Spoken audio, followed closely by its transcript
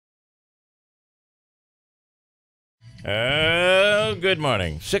Good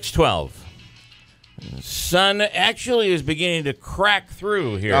morning. 6:12. Sun actually is beginning to crack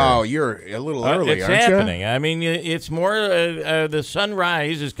through here. Oh, you're a little early, it's aren't happening. you? I mean, it's more, the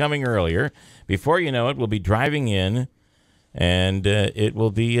sunrise is coming earlier. Before you know it, we'll be driving in, and it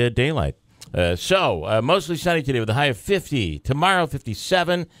will be daylight. Mostly sunny today with a high of 50. Tomorrow,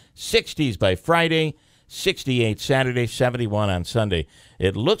 57. 60s by Friday. 68 Saturday, 71 on Sunday.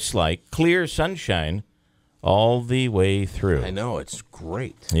 It looks like clear sunshine all the way through. I know, it's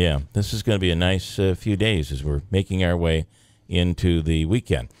great. Yeah, this is going to be a nice few days as we're making our way into the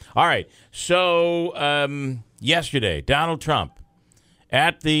weekend. All right, so yesterday, Donald Trump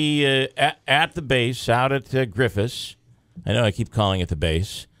at the base out at Griffiths. I know I keep calling it the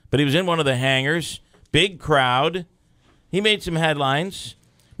base, but he was in one of the hangars. Big crowd. He made some headlines,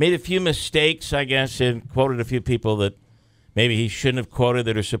 made a few mistakes, I guess, and quoted a few people that maybe he shouldn't have quoted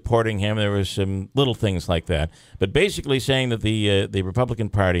that are supporting him. There was some little things like that. But basically saying that the Republican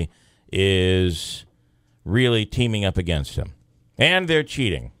Party is really teaming up against him. And they're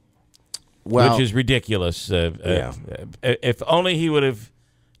cheating, which is ridiculous. Yeah. If only he would have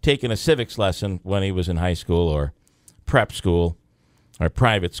taken a civics lesson when he was in high school or prep school or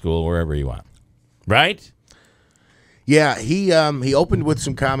private school, wherever you want. Right? Yeah, he opened with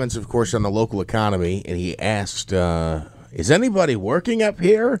some comments, of course, on the local economy, and he asked, is anybody working up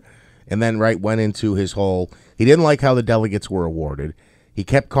here? And then went into his whole, he didn't like how the delegates were awarded. He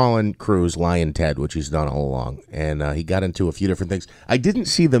kept calling Cruz Lion Ted, which he's done all along. And he got into a few different things. I didn't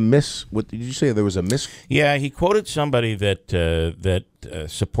see the what did you say? There was a miss? Yeah, he quoted somebody that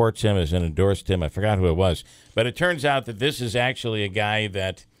supports him, has endorsed him. I forgot who it was. But it turns out that this is actually a guy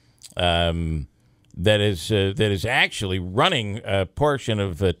that is actually running a portion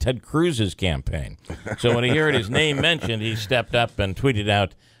of Ted Cruz's campaign. So when he heard his name mentioned, he stepped up and tweeted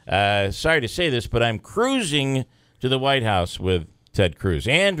out, sorry to say this, but I'm cruising to the White House with Ted Cruz.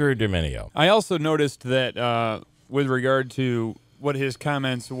 Andrew Dominio. I also noticed that with regard to what his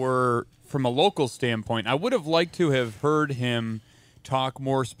comments were from a local standpoint, I would have liked to have heard him talk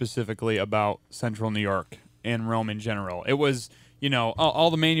more specifically about Central New York and Rome in general. It was,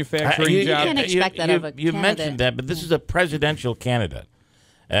 all the manufacturing jobs. You can't expect that of a You candidate. mentioned that, but this is a presidential candidate.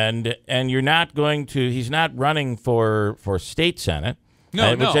 And you're not going to, he's not running for state senate. Which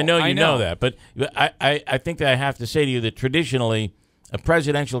I know you know that. But I think that I have to say to you that traditionally, a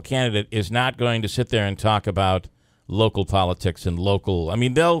presidential candidate is not going to sit there and talk about local politics and local. I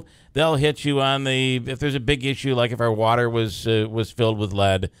mean, they'll hit you on if there's a big issue, like if our water was filled with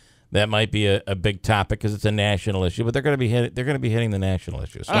lead, that might be a big topic because it's a national issue. But they're going to be hitting the national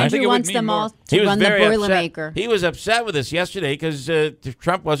issues. Right? Andrew wants them all to run the Boilermaker. He was upset with us yesterday because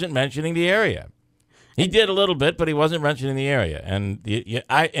Trump wasn't mentioning the area. He did a little bit, but he wasn't mentioning the area. And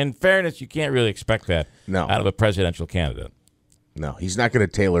in fairness, you can't really expect that out of a presidential candidate. No, he's not going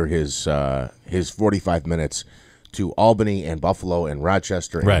to tailor his 45 minutes to Albany and Buffalo and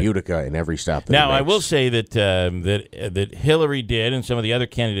Rochester and Utica and every stop that he makes. I will say that Hillary did and some of the other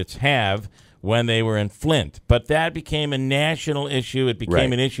candidates have when they were in Flint, but that became a national issue. It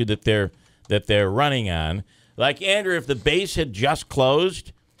became an issue that they're running on. Like Andrew, if the base had just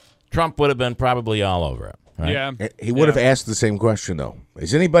closed, Trump would have been probably all over it. Right? Yeah, he would have asked the same question though.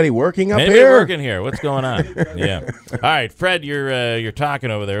 Is anybody working up Maybe here? Working here. What's going on? Yeah. All right, Fred, you're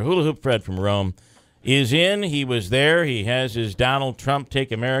talking over there. Hula Hoop Fred from Rome is in. He was there. He has his Donald Trump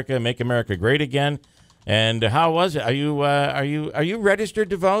Take America, Make America Great Again. And how was it? Are you registered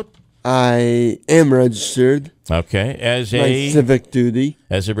to vote? I am registered. Okay, as my civic duty.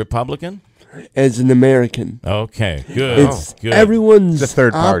 As a Republican. As an American. Okay, good. It's good. Everyone's it's a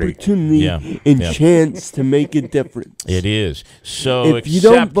third party. Opportunity and chance to make a difference. It is. So if you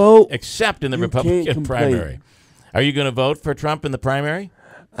don't vote, except in the Republican primary. Are you going to vote for Trump in the primary?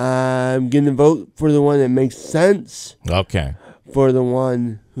 I'm going to vote for the one that makes sense. Okay. For the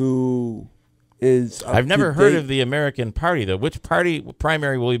one who is I've never heard of the American Party, though. Which party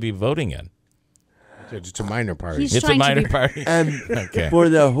primary will you be voting in? It's a minor party. It's a minor party. Okay. For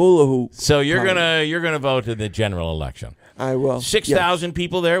the hula hoop. So you're gonna vote in the general election. I will. 6,000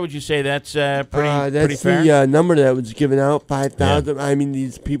 people there. Would you say that's pretty fair? That's the number that was given out. 5,000. Yeah. I mean,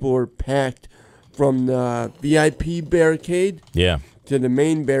 these people were packed from the VIP barricade. Yeah. To the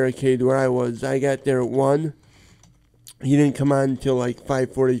main barricade where I was. I got there at 1. He didn't come on until like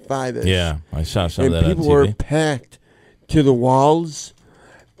 5:45. Yeah, I saw some of that on TV. And people were packed to the walls,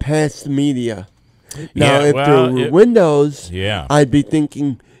 past the media. Now, if there were windows, I'd be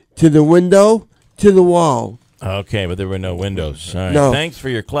thinking to the window, to the wall. Okay, but there were no windows. All right. No. Thanks for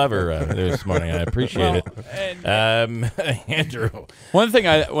your clever this morning. I appreciate it. Andrew. One thing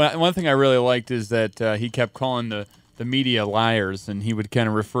I really liked is that he kept calling the the media liars, and he would kind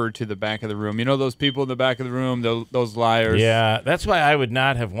of refer to the back of the room. You know those people in the back of the room, those liars? Yeah, that's why I would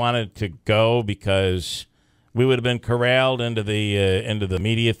not have wanted to go, because we would have been corralled into the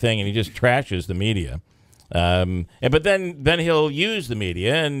media thing, and he just trashes the media. But then he'll use the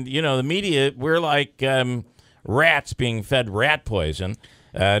media, and the media, we're like rats being fed rat poison.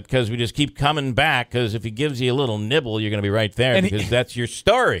 Because we just keep coming back, because if he gives you a little nibble, you're going to be right there, and because that's your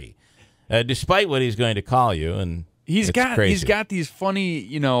story, despite what he's going to call you. And he's got these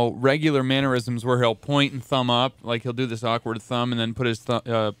funny, regular mannerisms where he'll point and thumb up, like he'll do this awkward thumb and then put his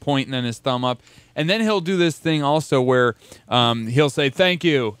point and then his thumb up, and then he'll do this thing also where he'll say "thank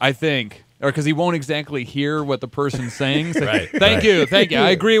you," I think, or because he won't exactly hear what the person's saying. So, right. Thank you.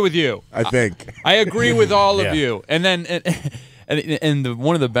 I agree with you. I think I agree with all of you, and then. And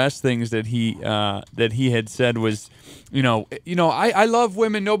one of the best things that he had said was, I love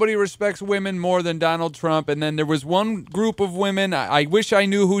women. Nobody respects women more than Donald Trump. And then there was one group of women. I wish I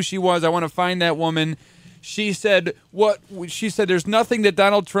knew who she was. I want to find that woman. She said, She said, there's nothing that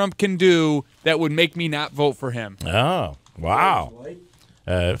Donald Trump can do that would make me not vote for him. Oh, wow.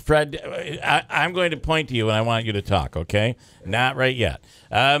 Fred, I'm going to point to you and I want you to talk, okay? Not right yet.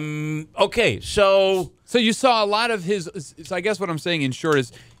 Okay, so you saw a lot of his. So I guess what I'm saying in short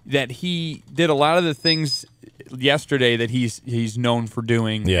is that he did a lot of the things yesterday that he's known for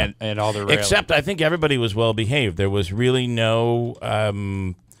doing at all the rallies. Except I think everybody was well behaved. There was really no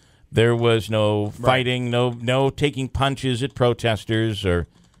fighting, no taking punches at protesters or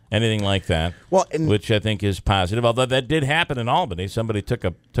anything like that. Well, which I think is positive. Although that did happen in Albany, somebody took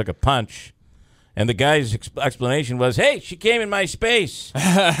a punch. And the guy's explanation was, hey, she came in my space.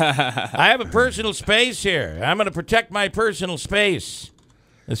 I have a personal space here. I'm going to protect my personal space.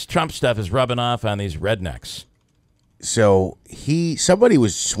 This Trump stuff is rubbing off on these rednecks. So somebody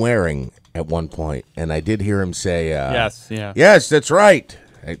was swearing at one point, and I did hear him say, yes, that's right.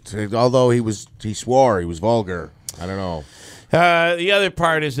 Although he swore, he was vulgar. I don't know. The other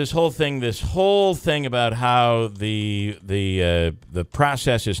part is this whole thing about how the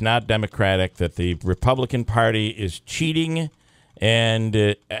process is not democratic, that the Republican Party is cheating, and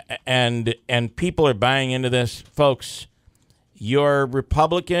people are buying into this. Folks, your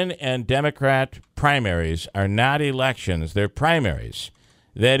Republican and Democrat primaries are not elections; they're primaries.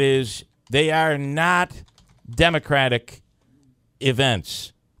 That is, they are not democratic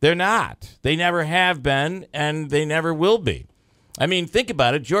events. They're not. They never have been, and they never will be. I mean, think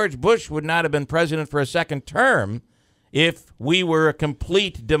about it. George Bush would not have been president for a second term if we were a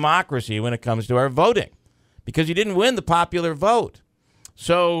complete democracy when it comes to our voting, because he didn't win the popular vote.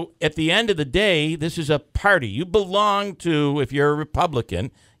 So at the end of the day, this is a party. You belong to, if you're a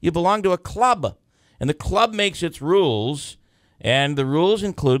Republican, you belong to a club, and the club makes its rules, and the rules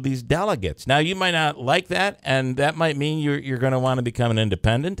include these delegates. Now, you might not like that, and that might mean you're going to want to become an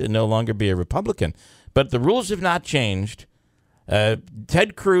independent and no longer be a Republican. But the rules have not changed.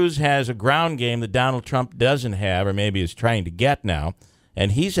 Ted Cruz has a ground game that Donald Trump doesn't have, or maybe is trying to get now,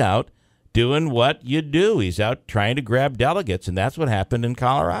 and he's out doing what you do. He's out trying to grab delegates, and that's what happened in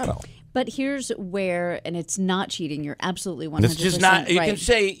Colorado. But here's where, and it's not cheating. You're absolutely 100% it's just not. You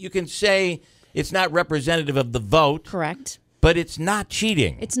right. You can say it's not representative of the vote. Correct. But it's not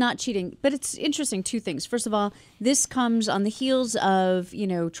cheating. It's not cheating. But it's interesting, two things. First of all, this comes on the heels of,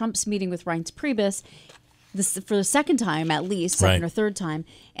 Trump's meeting with Reince Priebus. This for the second time, at least, second or third time.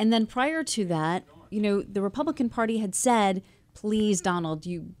 And then prior to that, the Republican Party had said, please, Donald,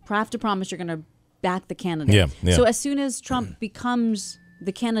 you have to promise you're going to back the candidate. Yeah. So as soon as Trump becomes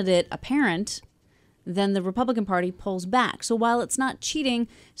the candidate apparent, then the Republican Party pulls back. So while it's not cheating,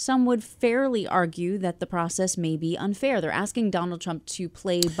 some would fairly argue that the process may be unfair. They're asking Donald Trump to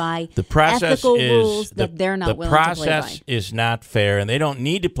play by ethical rules that they're not willing to play by. The process is not fair, and they don't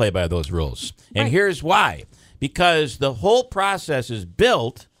need to play by those rules. And here's why. Because the whole process is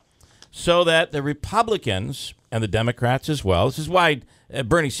built so that the Republicans and the Democrats as well, this is why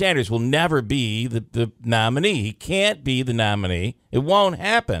Bernie Sanders will never be the nominee. He can't be the nominee. It won't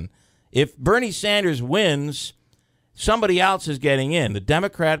happen. If Bernie Sanders wins, somebody else is getting in. The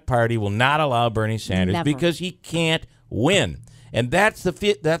Democrat Party will not allow Bernie Sanders because he can't win. And that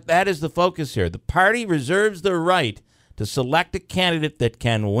is the focus here. The party reserves the right to select a candidate that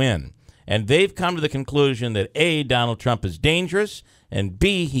can win. And they've come to the conclusion that A, Donald Trump is dangerous, and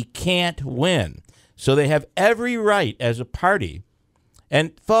B, he can't win. So they have every right as a party.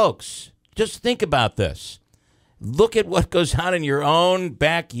 And folks, just think about this. Look at what goes on in your own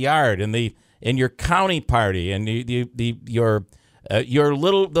backyard, in your county party, and your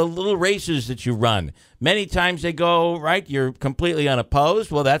little races that you run. Many times they go right. You're completely unopposed.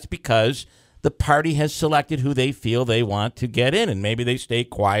 Well, that's because the party has selected who they feel they want to get in, and maybe they stay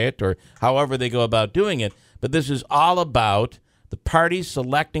quiet or however they go about doing it. But this is all about the party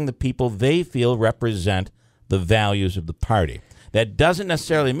selecting the people they feel represent the values of the party. That doesn't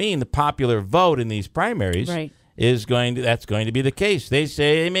necessarily mean the popular vote in these primaries is that's going to be the case.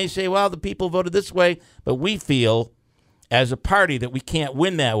 They may say, well, the people voted this way, but we feel as a party that we can't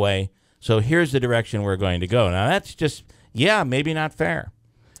win that way, so here's the direction we're going to go. Now, that's just, maybe not fair.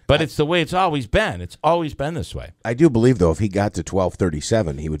 But it's the way it's always been. It's always been this way. I do believe, though, if he got to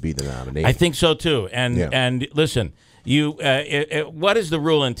 1237, he would be the nominee. I think so, too. And listen, what is the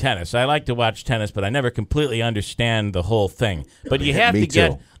rule in tennis? I like to watch tennis, but I never completely understand the whole thing. But you have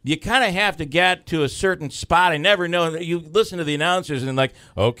you kind of have to get to a certain spot. I never know. You listen to the announcers and like,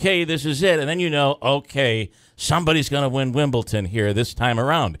 okay, this is it. And then you know, okay, somebody's going to win Wimbledon here this time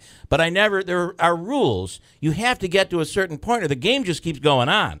around. But there are rules. You have to get to a certain point or the game just keeps going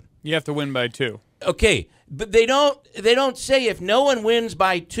on. You have to win by 2. Okay, but they don't say if no one wins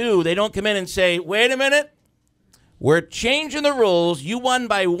by 2, they don't come in and say, wait a minute, we're changing the rules. You won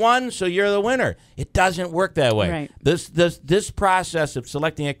by 1, so you're the winner. It doesn't work that way. Right. This process of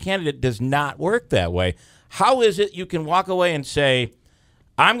selecting a candidate does not work that way. How is it you can walk away and say,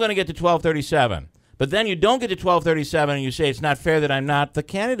 I'm going to get to 1237, but then you don't get to 1237 and you say it's not fair that I'm not the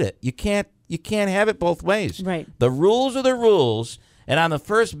candidate? You can't have it both ways. Right. The rules are the rules, and on the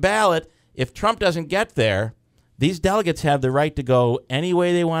first ballot, if Trump doesn't get there, these delegates have the right to go any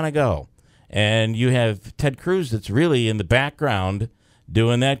way they want to go. And you have Ted Cruz that's really in the background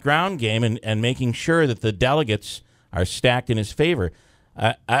doing that ground game and making sure that the delegates are stacked in his favor.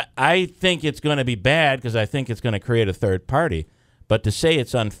 I think it's going to be bad because I think it's going to create a third party. But to say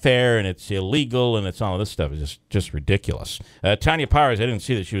it's unfair and it's illegal and it's all of this stuff is just ridiculous. Tanya Powers, I didn't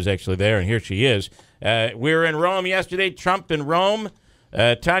see that she was actually there, and here she is. We were in Rome yesterday, Trump in Rome.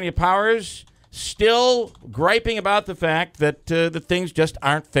 Tanya Powers still griping about the fact that the things just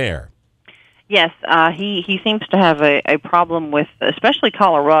aren't fair. Yes, he seems to have a problem with, especially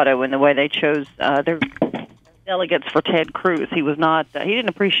Colorado, in the way they chose their delegates for Ted Cruz. He was not. He didn't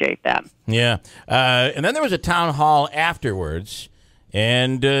appreciate that. Yeah, and then there was a town hall afterwards,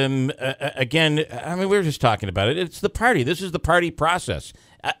 and again, I mean, we were just talking about it. It's the party. This is the party process.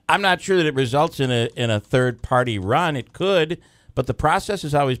 I'm not sure that it results in a third party run. It could, but the process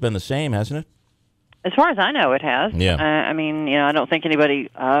has always been the same, hasn't it? As far as I know, it has. Yeah. I mean, I don't think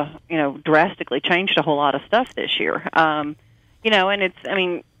anybody, drastically changed a whole lot of stuff this year. And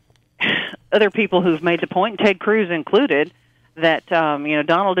it's, other people who've made the point, Ted Cruz included, that,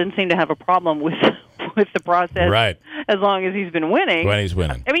 Donald didn't seem to have a problem with the process, right, as long as he's been winning. When he's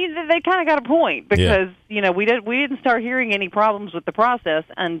winning. I mean, they kind of got a point because, we didn't start hearing any problems with the process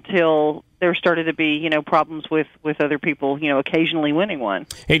until there started to be, problems with other people, occasionally winning one.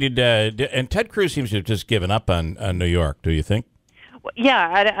 Hey, and Ted Cruz seems to have just given up on New York, do you think?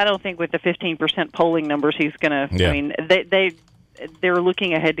 Yeah, I don't think with the 15% polling numbers he's going to, yeah. I mean, they're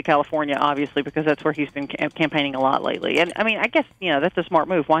looking ahead to California, obviously, because that's where he's been campaigning a lot lately. And, I mean, I guess, that's a smart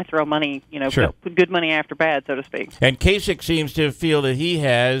move. Why throw money, sure, put good money after bad, so to speak. And Kasich seems to feel that he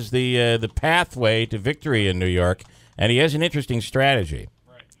has the pathway to victory in New York, and he has an interesting strategy.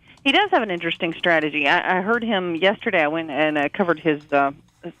 He does have an interesting strategy. I heard him yesterday. I went and covered his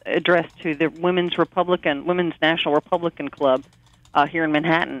address to the Women's National Republican Club here in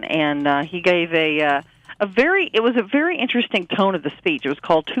Manhattan, and he gave a very interesting tone of the speech. It was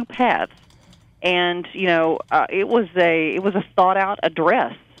called Two Paths, and it was a thought out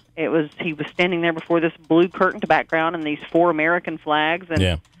address. He was standing there before this blue curtained background and these 4 American flags,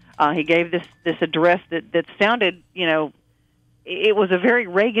 and he gave this address that sounded it was a very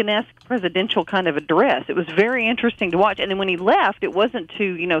Reagan-esque presidential kind of address. It was very interesting to watch. And then when he left, it wasn't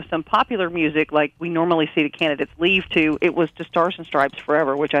to, some popular music like we normally see the candidates leave to. It was to Stars and Stripes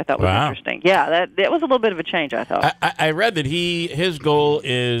Forever, which I thought was interesting. Yeah, that was a little bit of a change, I thought. I read that his goal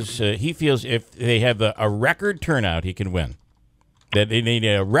is he feels if they have a record turnout, he can win. That they need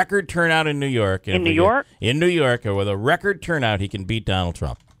a record turnout in New York. In New York? In New York, or with a record turnout, he can beat Donald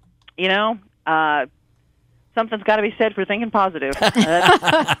Trump. Something's got to be said for thinking positive.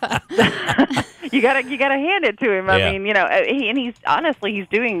 You got to hand it to him. Yeah. I mean, he's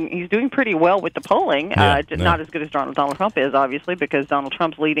doing pretty well with the polling. Not as good as Donald Trump is, obviously, because Donald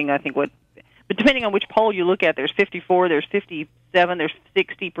Trump's leading. I think but depending on which poll you look at, there's 54, there's 57, there's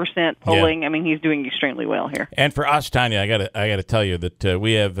 60% polling. Yeah. I mean, he's doing extremely well here. And for us, Tanya, I gotta tell you that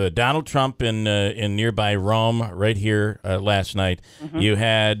we have Donald Trump in nearby Rome right here last night. Mm-hmm. You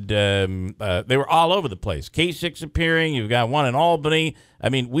had they were all over the place. Kasich appearing. You've got one in Albany. I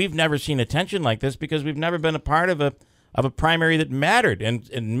mean, we've never seen attention like this because we've never been a part of of a primary that mattered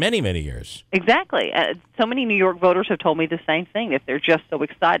in many, many years. Exactly. So many New York voters have told me the same thing, that they're just so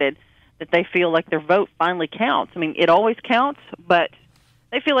excited that they feel like their vote finally counts. I mean, it always counts, but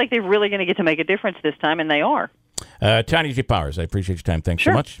they feel like they're really going to get to make a difference this time, and they are. Tanya G. Powers, I appreciate your time. Thanks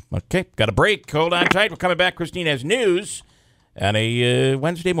so much. Okay, got a break. Hold on tight. We're coming back. Christine has news on a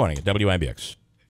Wednesday morning at WIBX.